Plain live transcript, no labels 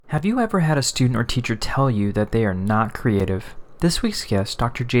Have you ever had a student or teacher tell you that they are not creative? This week's guest,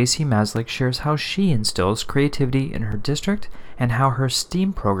 Dr. J.C. Maslick, shares how she instills creativity in her district and how her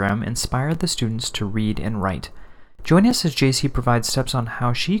STEAM program inspired the students to read and write. Join us as J.C. provides steps on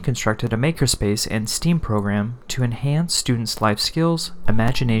how she constructed a makerspace and STEAM program to enhance students' life skills,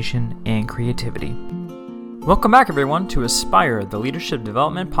 imagination, and creativity. Welcome back, everyone, to Aspire, the Leadership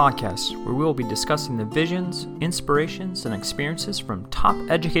Development Podcast, where we will be discussing the visions, inspirations, and experiences from top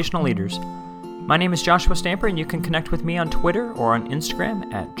educational leaders. My name is Joshua Stamper, and you can connect with me on Twitter or on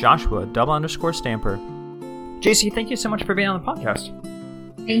Instagram at Joshua_Stamper. JC, thank you so much for being on the podcast.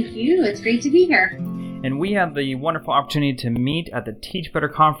 Thank you. It's great to be here. And we had the wonderful opportunity to meet at the Teach Better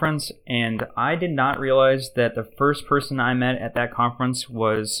conference, and I did not realize that the first person I met at that conference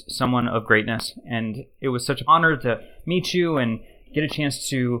was someone of greatness. And it was such an honor to meet you and get a chance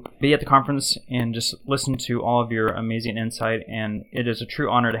to be at the conference and just listen to all of your amazing insight. And it is a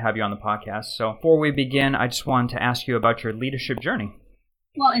true honor to have you on the podcast. So before we begin, I just wanted to ask you about your leadership journey.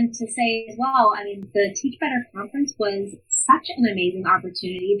 Well, and to say as well, the Teach Better conference was such an amazing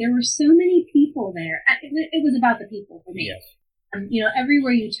opportunity. There were so many people there. It was about the people for me. Yes.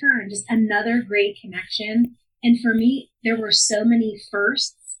 Everywhere you turn, just another great connection. And for me, there were so many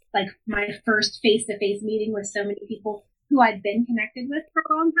firsts, like my first face-to-face meeting with so many people who I'd been connected with for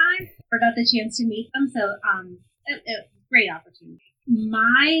a long time, or got the chance to meet them. So, great opportunity.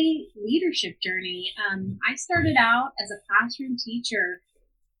 My leadership journey, I started out as a classroom teacher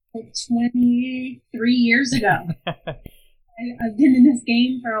 23 years ago. I've been in this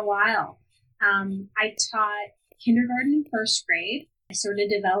game for a while. I taught kindergarten and first grade. I sort of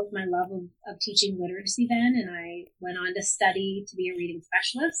developed my love of teaching literacy then, and I went on to study to be a reading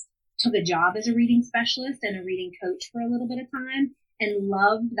specialist. Took a job as a reading specialist and a reading coach for a little bit of time, and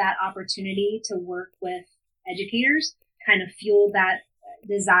loved that opportunity to work with educators, kind of fueled that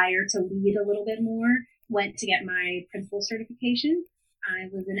desire to lead a little bit more. Went to get my principal certification.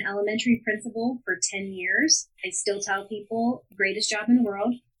 I was an elementary principal for 10 years. I still tell people, greatest job in the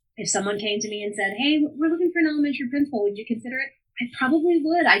world. If someone came to me and said, hey, we're looking for an elementary principal, would you consider it? I probably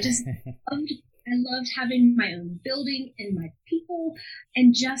would. I loved having my own building and my people,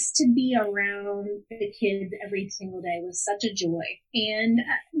 and just to be around the kids every single day was such a joy. And,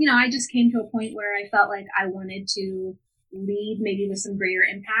 I just came to a point where I felt like I wanted to lead maybe with some greater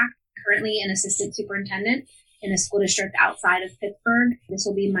impact. Currently an assistant superintendent in a school district outside of Pittsburgh. This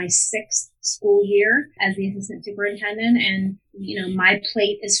will be my 6th school year as the assistant superintendent. And, my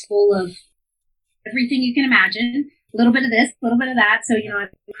plate is full of everything you can imagine. A little bit of this, a little bit of that. So,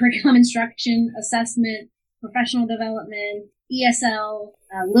 curriculum instruction, assessment, professional development, ESL,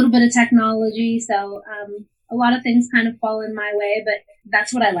 a little bit of technology. So, a lot of things kind of fall in my way, but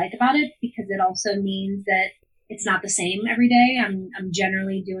that's what I like about it, because it also means that it's not the same every day. I'm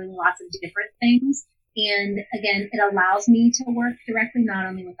generally doing lots of different things. And again, it allows me to work directly not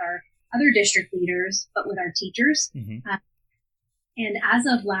only with our other district leaders, but with our teachers. Mm-hmm. And as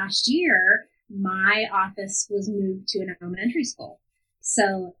of last year, my office was moved to an elementary school.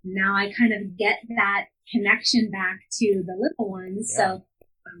 So now I kind of get that connection back to the little ones. Yeah. So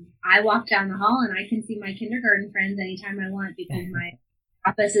I walk down the hall and I can see my kindergarten friends anytime I want, because my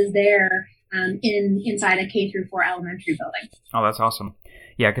office is there inside a K-4 elementary building. Oh, that's awesome.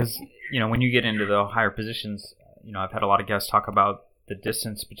 Yeah, because, when you get into the higher positions, I've had a lot of guests talk about the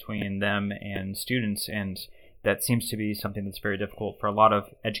distance between them and students, and that seems to be something that's very difficult for a lot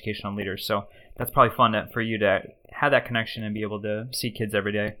of educational leaders. So that's probably fun for you to have that connection and be able to see kids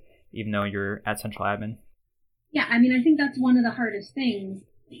every day, even though you're at central admin. Yeah, I think that's one of the hardest things.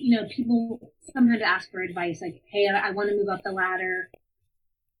 People sometimes ask for advice, like, hey, I want to move up the ladder.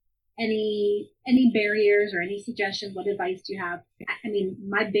 Any barriers or any suggestions? What advice do you have?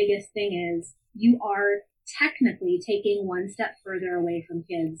 My biggest thing is you are technically taking one step further away from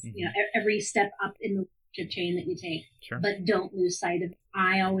kids. Mm-hmm. Every step up in the chain that you take. Sure. But don't lose sight of.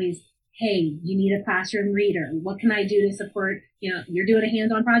 I always, hey, you need a classroom reader. What can I do to support? You're doing a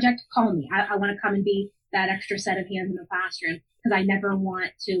hands-on project. Call me. I want to come and be that extra set of hands in the classroom, because I never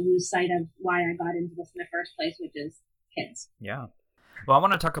want to lose sight of why I got into this in the first place, which is kids. Yeah. Well, I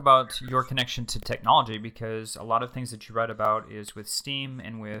want to talk about your connection to technology, because a lot of things that you write about is with STEAM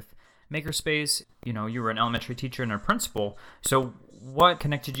and with Makerspace. You were an elementary teacher and a principal. So what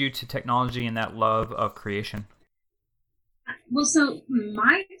connected you to technology and that love of creation? Well, so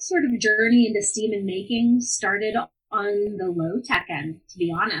my sort of journey into STEAM and making started on the low tech end, to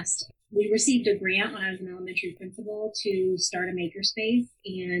be honest. We received a grant when I was an elementary principal to start a makerspace,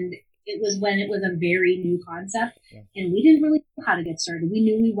 and It was when it was a very new concept, and we didn't really know how to get started. We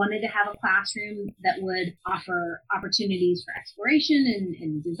knew we wanted to have a classroom that would offer opportunities for exploration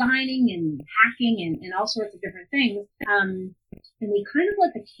and designing and hacking and all sorts of different things. And we kind of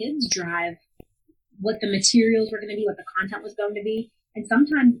let the kids drive what the materials were going to be, what the content was going to be. And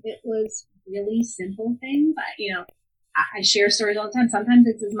sometimes it was really simple things. I share stories all the time. Sometimes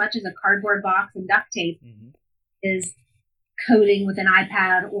it's as much as a cardboard box and duct tape is coding with an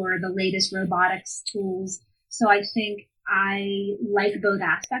iPad or the latest robotics tools. So I think I like both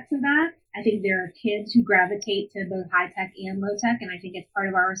aspects of that. I think there are kids who gravitate to both high tech and low tech, and I think it's part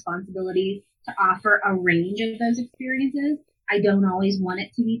of our responsibility to offer a range of those experiences. I don't always want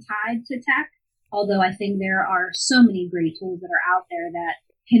it to be tied to tech, although I think there are so many great tools that are out there that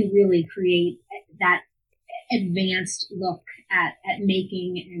can really create that advanced look at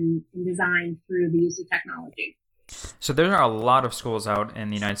making and design through the use of technology. So there are a lot of schools out in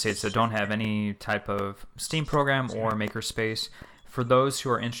the United States that don't have any type of STEAM program or makerspace. For those who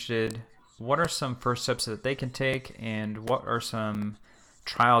are interested, what are some first steps that they can take, and what are some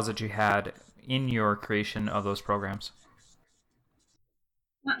trials that you had in your creation of those programs?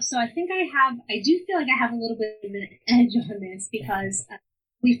 So I think I do feel like I have a little bit of an edge on this because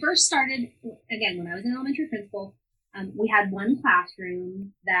we first started, again, when I was an elementary principal, we had one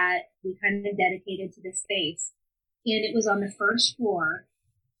classroom that we kind of dedicated to this space. And it was on the first floor.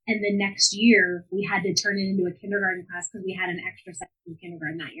 And the next year, we had to turn it into a kindergarten class because we had an extra section of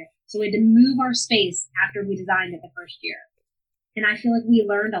kindergarten that year. So we had to move our space after we designed it the first year. And I feel like we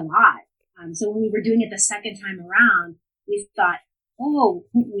learned a lot. So when we were doing it the second time around, we thought, oh,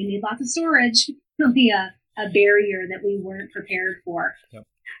 we need lots of storage. It'll be a barrier that we weren't prepared for. Yep.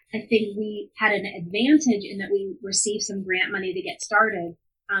 I think we had an advantage in that we received some grant money to get started.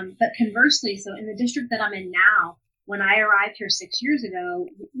 But conversely, so in the district that I'm in now, when I arrived here 6 years ago,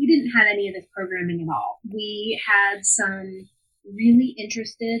 we didn't have any of this programming at all. We had some really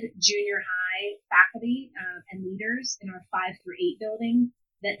interested junior high faculty and leaders in our 5 through 8 building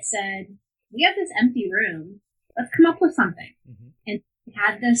that said, we have this empty room. Let's come up with something. Mm-hmm. And we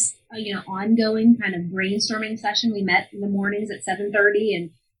had this, ongoing kind of brainstorming session. We met in the mornings at 7:30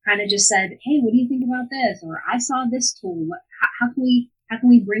 and kind of just said, hey, what do you think about this? Or I saw this tool. How can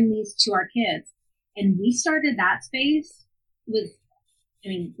we bring these to our kids? And we started that space with,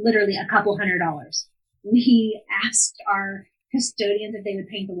 literally a couple $100. We asked our custodians if they would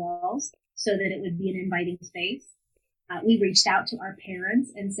paint the walls so that it would be an inviting space. We reached out to our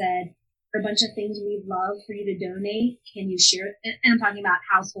parents and said, there are a bunch of things we'd love for you to donate. Can you share? And I'm talking about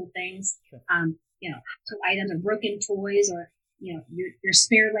household things, sure. Household items or broken toys or, your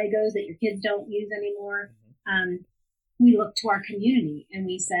spare Legos that your kids don't use anymore. Mm-hmm. We looked to our community and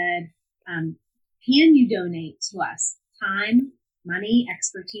we said, can you donate to us time, money,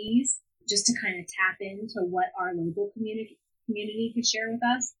 expertise, just to kind of tap into what our local community could share with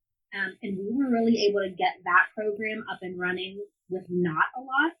us? And we were really able to get that program up and running with not a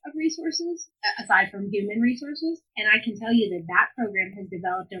lot of resources, aside from human resources. And I can tell you that program has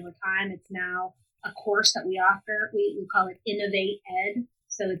developed over time. It's now a course that we offer. We call it Innovate Ed.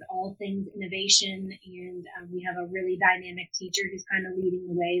 So it's all things innovation. And we have a really dynamic teacher who's kind of leading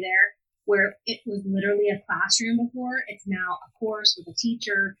the way there. Where it was literally a classroom before, it's now a course with a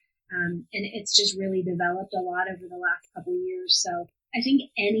teacher, and it's just really developed a lot over the last couple of years. So I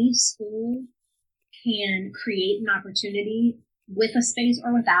think any school can create an opportunity with a space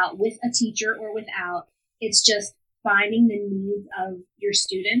or without, with a teacher or without. It's just finding the needs of your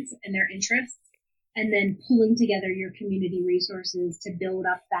students and their interests, and then pulling together your community resources to build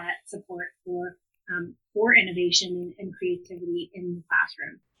up that support for innovation and creativity in the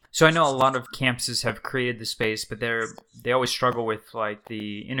classroom. So I know a lot of campuses have created the space, but they always struggle with like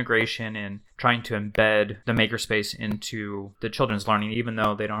the integration and trying to embed the makerspace into the children's learning, even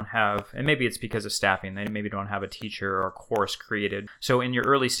though they don't have, and maybe it's because of staffing, they maybe don't have a teacher or a course created. So in your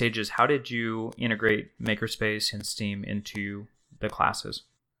early stages, how did you integrate makerspace and STEAM into the classes?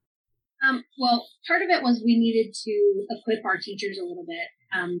 Well, part of it was we needed to equip our teachers a little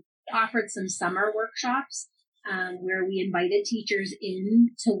bit. Offered some summer workshops. Where we invited teachers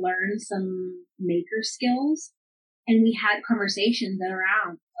in to learn some maker skills. And we had conversations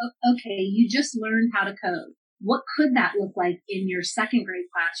around, okay, you just learned how to code. What could that look like in your second grade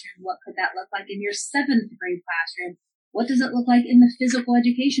classroom? What could that look like in your seventh grade classroom? What does it look like in the physical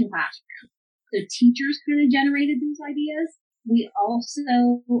education classroom? The teachers kind of generated these ideas. We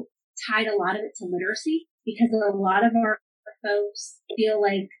also tied a lot of it to literacy because a lot of our folks feel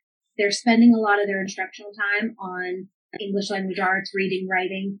like they're spending a lot of their instructional time on English language arts, reading,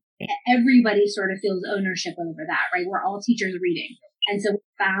 writing. Everybody sort of feels ownership over that, right? We're all teachers reading. And so we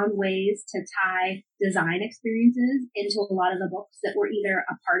found ways to tie design experiences into a lot of the books that were either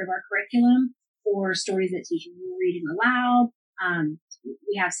a part of our curriculum or stories that teachers were reading aloud.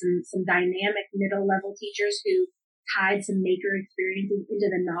 We have some dynamic middle level teachers who tied some maker experiences into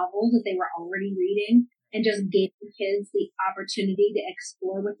the novels that they were already reading and just gave kids the opportunity to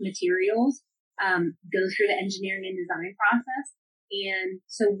explore with materials, go through the engineering and design process. And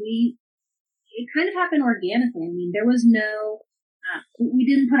so it kind of happened organically. I mean, there was we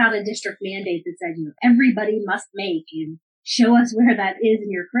didn't put out a district mandate that said, everybody must make and show us where that is in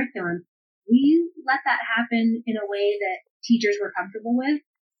your curriculum. We let that happen in a way that teachers were comfortable with.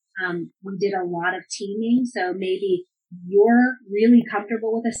 We did a lot of teaming. So maybe you're really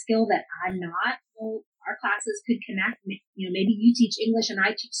comfortable with a skill that I'm not. Well, our classes could connect. Maybe you teach English and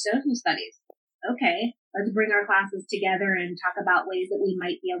I teach social studies. Okay, let's bring our classes together and talk about ways that we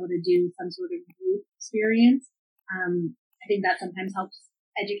might be able to do some sort of group experience. I think that sometimes helps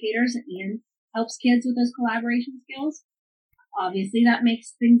educators and helps kids with those collaboration skills. Obviously, that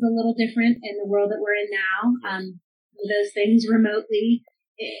makes things a little different in the world that we're in now. Those things remotely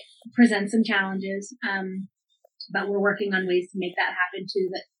present some challenges, but we're working on ways to make that happen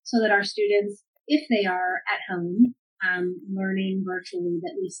too, so that our students, if they are at home learning virtually,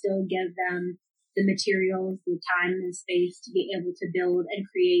 that we still give them the materials, the time and space to be able to build and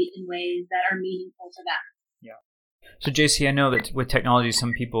create in ways that are meaningful to them. Yeah. So JC, I know that with technology,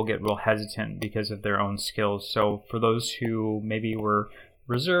 some people get real hesitant because of their own skills. So for those who maybe were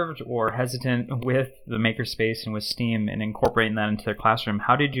reserved or hesitant with the makerspace and with STEAM and incorporating that into their classroom,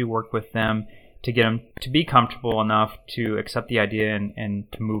 how did you work with them to get them to be comfortable enough to accept the idea and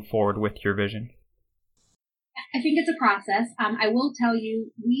to move forward with your vision? I think it's a process. I will tell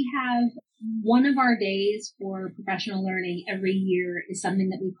you, we have one of our days for professional learning every year is something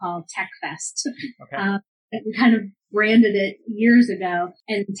that we call Tech Fest. Okay. We kind of branded it years ago,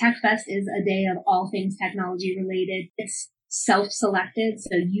 and Tech Fest is a day of all things technology related. It's self-selected,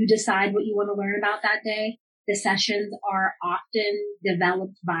 so you decide what you want to learn about that day. The sessions are often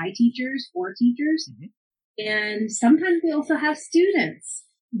developed by teachers for teachers, and sometimes we also have students.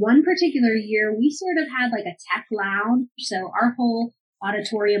 One particular year, we sort of had like a tech lounge. So our whole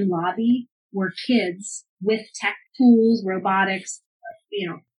auditorium lobby were kids with tech tools, robotics,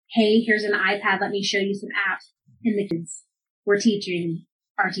 hey, here's an iPad. Let me show you some apps. And the kids were teaching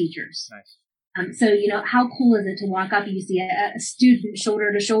our teachers. Nice. So, how cool is it to walk up and you see a student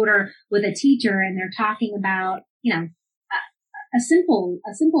shoulder to shoulder with a teacher and they're talking about, a simple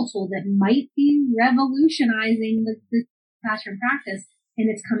tool that might be revolutionizing the classroom practice. And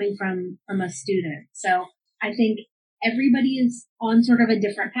it's coming from a student. So I think everybody is on sort of a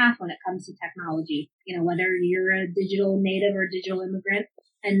different path when it comes to technology, whether you're a digital native or digital immigrant,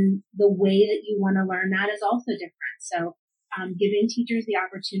 and the way that you want to learn that is also different. So giving teachers the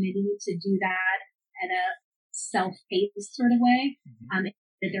opportunity to do that at a self-paced sort of way,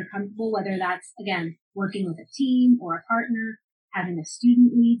 that they're comfortable, whether that's, again, working with a team or a partner, having a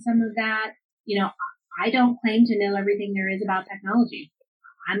student lead some of that. I don't claim to know everything there is about technology.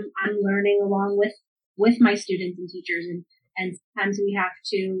 I'm learning along with my students and teachers, and sometimes we have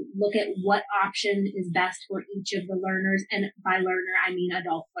to look at what option is best for each of the learners, and by learner I mean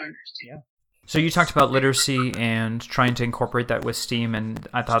adult learners too. Yeah. So you talked about literacy and trying to incorporate that with STEAM, and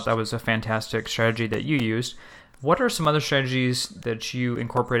I thought that was a fantastic strategy that you used. What are some other strategies that you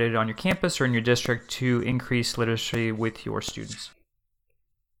incorporated on your campus or in your district to increase literacy with your students?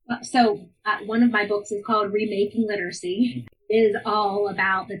 So one of my books is called Remaking Literacy. It is all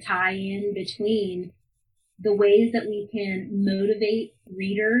about the tie-in between the ways that we can motivate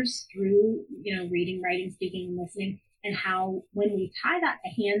readers through, reading, writing, speaking, and listening, and how when we tie that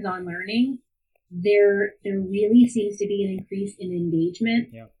to hands-on learning, there really seems to be an increase in engagement.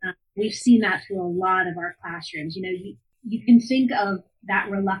 Yeah. We've seen that through a lot of our classrooms. You can think of that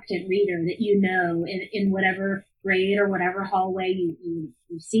reluctant reader that in whatever grade or whatever hallway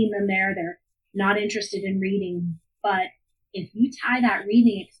you've seen them there. They're not interested in reading. But if you tie that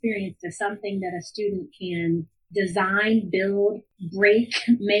reading experience to something that a student can design, build, break,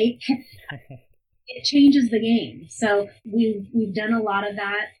 make, it changes the game. So we've done a lot of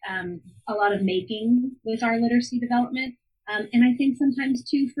that, a lot of making with our literacy development. And I think sometimes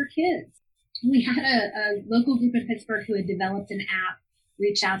too for kids. We had a local group in Pittsburgh who had developed an app,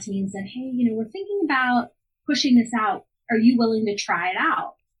 reached out to me and said, hey, we're thinking about pushing this out. Are you willing to try it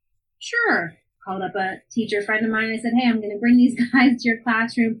out? Sure. Called up a teacher friend of mine. I said, hey, I'm going to bring these guys to your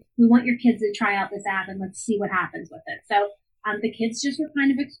classroom. We want your kids to try out this app and let's see what happens with it. So the kids just were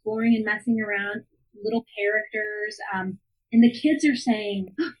kind of exploring and messing around, little characters. And the kids are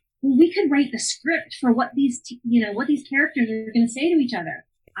saying, well, we could write the script for what these, what these characters are going to say to each other.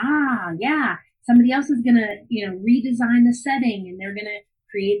 Ah, yeah. Somebody else is going to, redesign the setting, and they're going to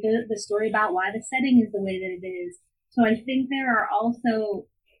create the story about why the setting is the way that it is. So I think there are also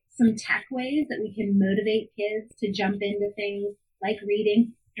some tech ways that we can motivate kids to jump into things like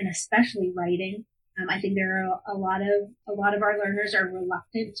reading and especially writing. I think there are a lot of our learners are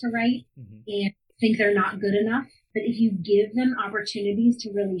reluctant to write and think they're not good enough. But if you give them opportunities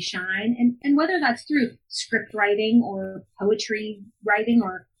to really shine, and whether that's through script writing or poetry writing,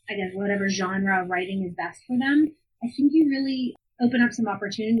 or I guess whatever genre of writing is best for them, I think you really open up some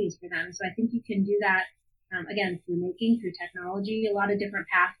opportunities for them. So I think you can do that, again, through technology, a lot of different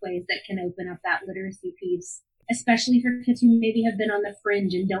pathways that can open up that literacy piece, especially for kids who maybe have been on the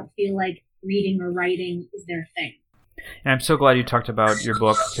fringe and don't feel like reading or writing is their thing. And I'm so glad you talked about your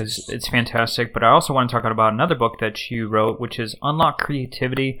book because it's fantastic. But I also want to talk about another book that you wrote, which is Unlock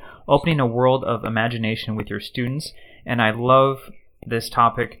Creativity, Opening a World of Imagination with Your Students. And I love this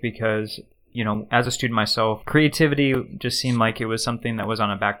topic because, as a student myself, creativity just seemed like it was something that was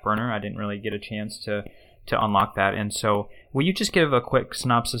on a back burner. I didn't really get a chance to unlock that. And so will you just give a quick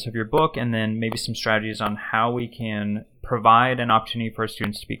synopsis of your book and then maybe some strategies on how we can provide an opportunity for our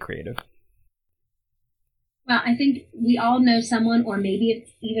students to be creative? Well, I think we all know someone, or maybe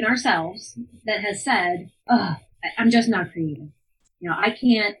it's even ourselves, that has said, "Oh, I'm just not creative. I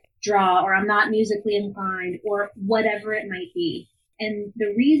can't draw, or I'm not musically inclined, or whatever it might be." And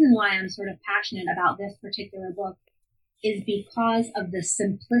the reason why I'm sort of passionate about this particular book is because of the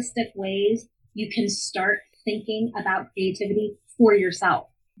simplistic ways you can start thinking about creativity for yourself.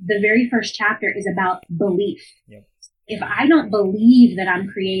 The very first chapter is about belief. Yep. If I don't believe that I'm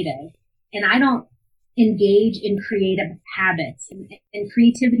creative, and I don't engage in creative habits, and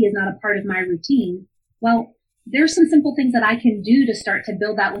creativity is not a part of my routine, well, there's some simple things that I can do to start to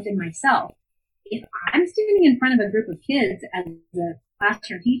build that within myself. If I'm standing in front of a group of kids as a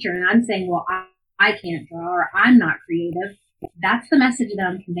classroom teacher and I'm saying, well, I can't draw, or I'm not creative, that's the message that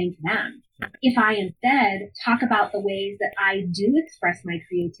I'm conveying to them. If I instead talk about the ways that I do express my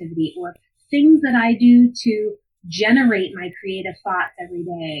creativity, or things that I do to generate my creative thoughts every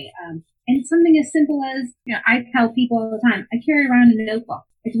day, and something as simple as, I tell people all the time, I carry around a notebook.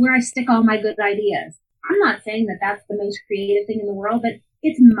 It's where I stick all my good ideas. I'm not saying that that's the most creative thing in the world, but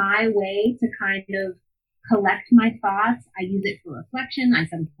it's my way to kind of collect my thoughts. I use it for reflection. I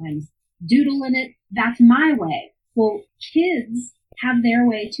sometimes doodle in it. That's my way. Well, kids have their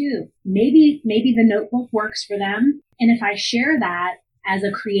way too. Maybe the notebook works for them. And if I share that as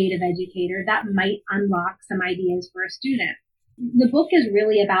a creative educator, that might unlock some ideas for a student. The book is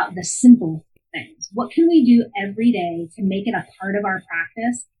really about the simple things. What can we do every day to make it a part of our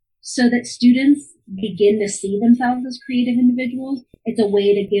practice so that students begin to see themselves as creative individuals? It's a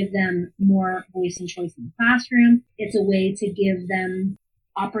way to give them more voice and choice in the classroom. It's a way to give them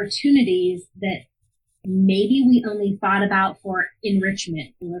opportunities that maybe we only thought about for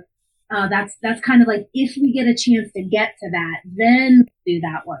enrichment, or that's kind of like, if we get a chance to get to that, then do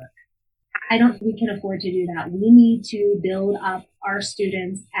that work. I don't think we can afford to do that. We need to build up our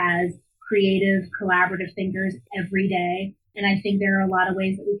students as creative, collaborative thinkers every day. And I think there are a lot of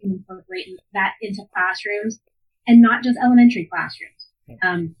ways that we can incorporate that into classrooms, and not just elementary classrooms.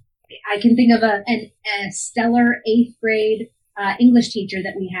 I can think of a stellar 8th grade English teacher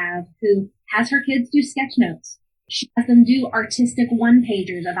that we have who has her kids do sketch notes. She has them do artistic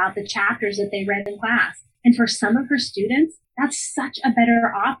one-pagers about the chapters that they read in class. And for some of her students, that's such a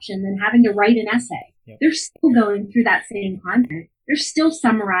better option than having to write an essay. Yep. They're still going through that same content. They're still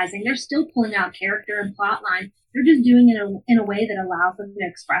summarizing. They're still pulling out character and plot line. They're just doing it in a way that allows them to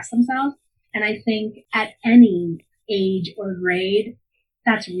express themselves. And I think at any age or grade,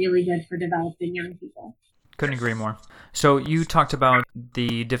 that's really good for developing young people. Couldn't agree more. So you talked about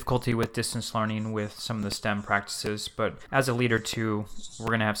the difficulty with distance learning with some of the STEM practices, but as a leader too, we're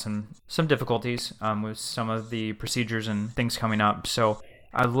going to have some difficulties with some of the procedures and things coming up. So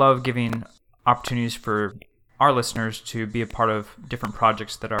I love giving opportunities for our listeners to be a part of different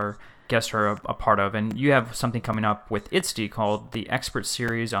projects that our guests are a part of. And you have something coming up with ITSD called the Expert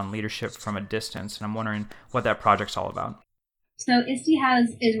Series on Leadership from a Distance. And I'm wondering what that project's all about. So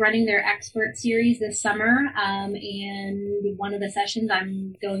ISTE is running their expert series this summer, and one of the sessions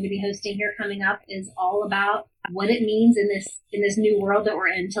I'm going to be hosting here coming up is all about what it means in this new world that we're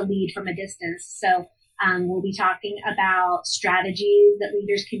in to lead from a distance. So We'll be talking about strategies that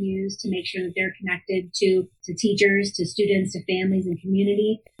leaders can use to make sure that they're connected to teachers, to students, to families and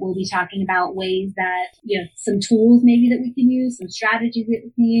community. We'll be talking about ways that, some tools maybe that we can use, some strategies that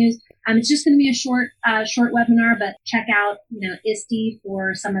we can use. It's just going to be a short webinar, but check out, ISTE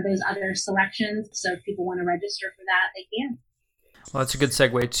for some of those other selections. So if people want to register for that, they can. Well, that's a good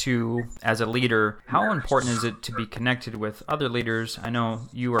segue to, as a leader, how important is it to be connected with other leaders? I know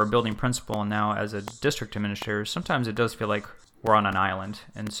you are a building principal, and now as a district administrator, sometimes it does feel like we're on an island.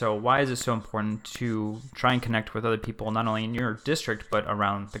 And so why is it so important to try and connect with other people, not only in your district, but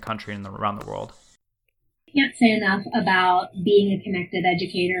around the country and around the world? I can't say enough about being a connected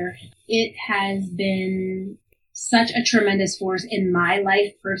educator. It has been such a tremendous force in my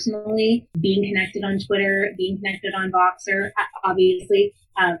life personally, being connected on Twitter, being connected on Voxer. Obviously,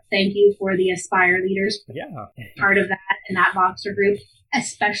 thank you for the Aspire leaders. Yeah. Part of that and that Voxer group,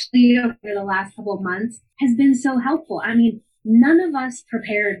 especially over the last couple of months, has been so helpful. I mean, none of us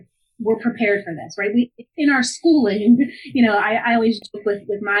were prepared for this, right? We, in our schooling, I always joke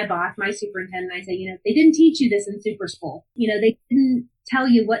with my boss, my superintendent, I say, they didn't teach you this in super school. They didn't tell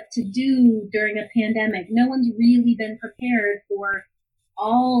you what to do during a pandemic. No one's really been prepared for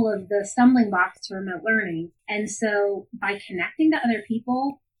all of the stumbling blocks to remote learning. And so by connecting to other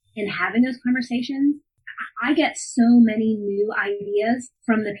people and having those conversations, I get so many new ideas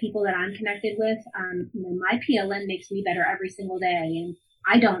from the people that I'm connected with. My PLN makes me better every single day. And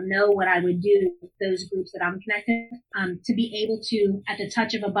I don't know what I would do with those groups that I'm connected with, to be able to, at the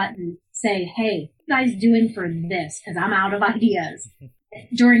touch of a button, say, hey, what are you guys doing for this? Because I'm out of ideas.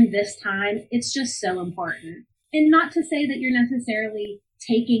 During this time, it's just so important. And not to say that you're necessarily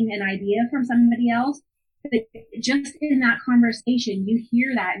taking an idea from somebody else, but just in that conversation, you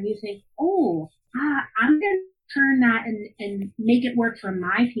hear that and you think, I'm going to turn that and make it work for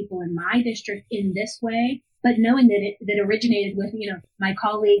my people in my district in this way. But knowing that that originated with, my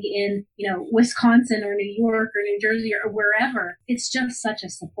colleague in, Wisconsin or New York or New Jersey or wherever, it's just such a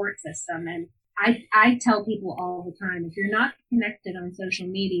support system. And I tell people all the time, if you're not connected on social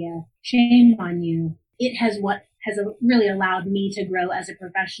media, shame on you. It has really allowed me to grow as a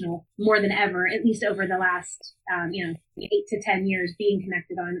professional more than ever, at least over the last, 8 to 10 years. Being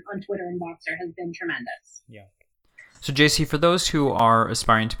connected on Twitter and Voxer has been tremendous. Yeah. So JC, for those who are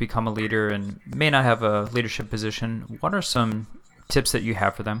aspiring to become a leader and may not have a leadership position, what are some tips that you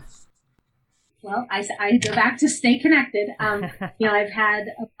have for them? Well, I go back to stay connected. I've had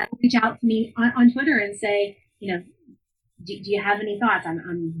people reach out to me on Twitter and say, do you have any thoughts?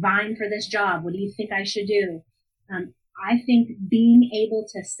 I'm vying for this job. What do you think I should do? I think being able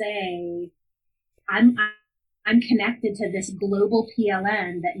to say, I'm connected to this global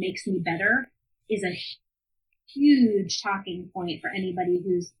PLN that makes me better is a huge talking point for anybody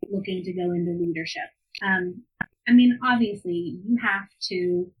who's looking to go into leadership. Obviously, you have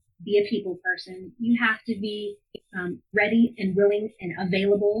to be a people person. You have to be ready and willing and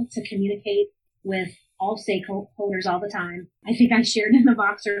available to communicate with all stakeholders all the time. I think I shared in the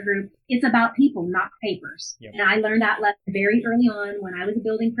Voxer group, it's about people, not papers. Yep. And I learned that lesson very early on when I was a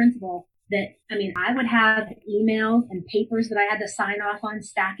building principal, that, I would have emails and papers that I had to sign off on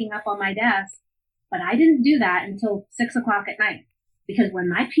stacking up on my desk. But I didn't do that until 6 o'clock at night, because when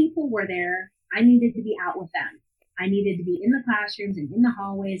my people were there, I needed to be out with them. I needed to be in the classrooms and in the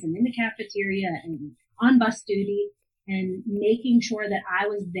hallways and in the cafeteria and on bus duty, and making sure that I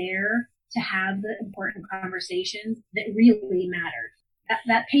was there to have the important conversations that really mattered.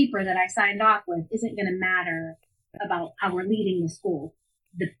 That paper that I signed off with isn't going to matter about how we're leading the school.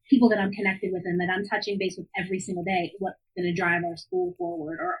 The people that I'm connected with and that I'm touching base with every single day, what's going to drive our school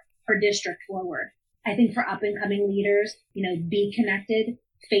forward or our district forward. I think for up and coming leaders, be connected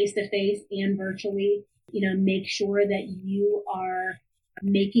face to face and virtually, make sure that you are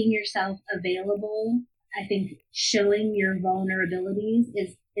making yourself available. I think showing your vulnerabilities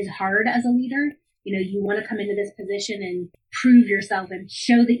is hard as a leader. You want to come into this position and prove yourself and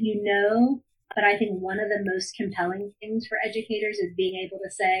show that you know. But I think one of the most compelling things for educators is being able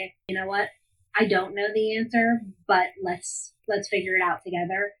to say, you know what, I don't know the answer, but let's figure it out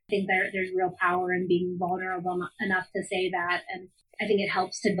together. I think there's real power in being vulnerable enough to say that. And I think it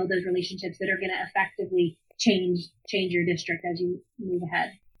helps to build those relationships that are going to effectively change your district as you move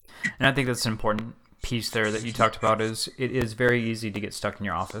ahead. And I think that's an important piece there that you talked about. Is it is very easy to get stuck in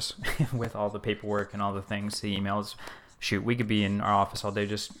your office with all the paperwork and all the things, the emails. Shoot, we could be in our office all day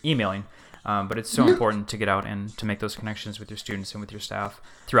just emailing. But it's so important to get out and to make those connections with your students and with your staff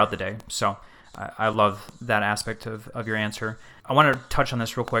throughout the day. So I love that aspect of your answer. I want to touch on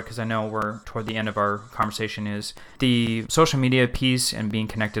this real quick because I know we're toward the end of our conversation. Is the social media piece and being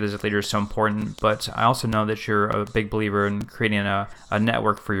connected as a leader is so important, but I also know that you're a big believer in creating a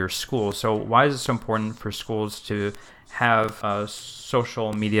network for your school. So why is it so important for schools to have a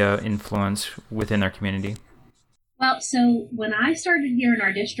social media influence within their community? Well, so when I started here in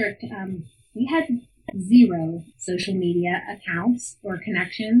our district, we had 0 social media accounts or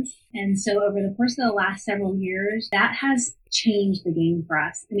connections. And so over the course of the last several years, that has changed the game for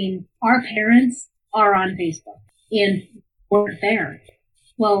us. I mean, our parents are on Facebook and weren't there.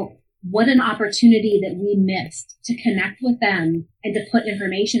 Well, what an opportunity that we missed to connect with them and to put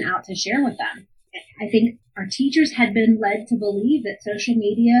information out to share with them. I think our teachers had been led to believe that social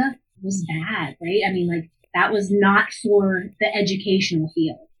media was bad, right? I mean, like, that was not for the educational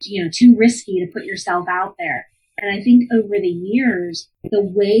field, too risky to put yourself out there. And I think over the years, the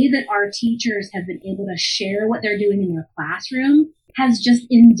way that our teachers have been able to share what they're doing in their classroom has just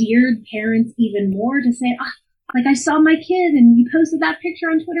endeared parents even more to say, like, I saw my kid and you posted that picture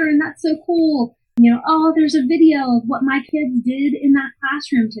on Twitter and that's so cool. There's a video of what my kids did in that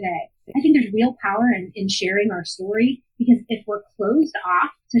classroom today. I think there's real power in sharing our story, because if we're closed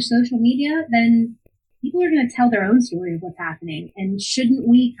off to social media, then people are going to tell their own story of what's happening. And shouldn't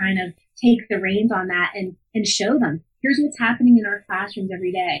we kind of take the reins on that and show them, here's what's happening in our classrooms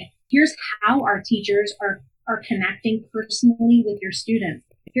every day. Here's how our teachers are connecting personally with your students.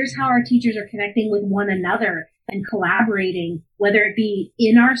 Here's how our teachers are connecting with one another and collaborating, whether it be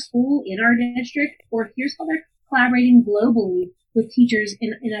in our school, in our district, or here's how they're collaborating globally with teachers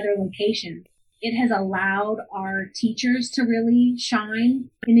in other locations. It has allowed our teachers to really shine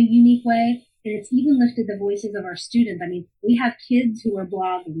in a unique way. And it's even lifted the voices of our students. I mean, we have kids who are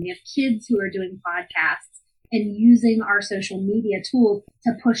blogging. We have kids who are doing podcasts and using our social media tools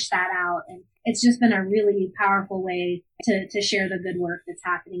to push that out. And it's just been a really powerful way to share the good work that's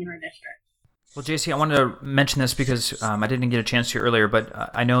happening in our district. Well, JC, I wanted to mention this because I didn't get a chance to earlier,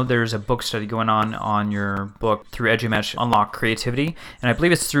 but I know there's a book study going on your book through EduMatch, Unlock Creativity, and I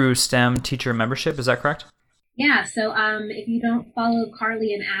believe it's through STEM teacher membership. Is that correct? Yeah, so if you don't follow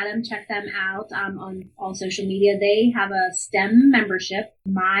Carly and Adam, check them out on all social media. They have a STEM membership.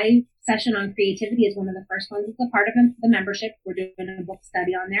 My session on creativity is one of the first ones that's a part of the membership. We're doing a book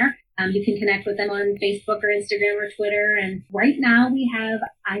study on there. You can connect with them on Facebook or Instagram or Twitter. And right now we have,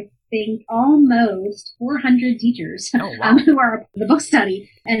 I think, almost 400 teachers who are a part of the book study.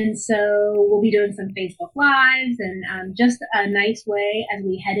 And so we'll be doing some Facebook Lives and just a nice way as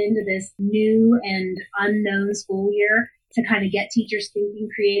we head into this new and unknown school year to kind of get teachers thinking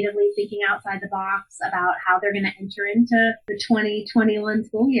creatively, thinking outside the box about how they're going to enter into the 2021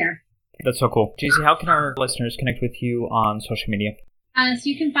 school year. That's so cool. JC, how can our listeners connect with you on social media? So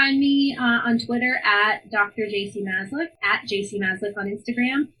you can find me on Twitter at Dr. JC Maslick, at JC Maslick on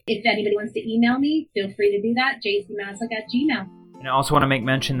Instagram. If anybody wants to email me, feel free to do that, jcmaslick@gmail.com. And I also want to make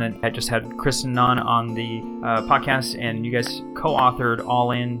mention that I just had Kristen Nunn on the podcast, and you guys co-authored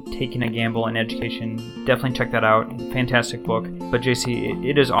All In, Taking a Gamble in Education. Definitely check that out. Fantastic book. But JC,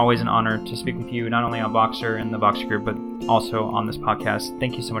 it is always an honor to speak with you, not only on Voxer and the Voxer Group, but also on this podcast.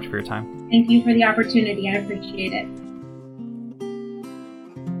 Thank you so much for your time. Thank you for the opportunity. I appreciate it.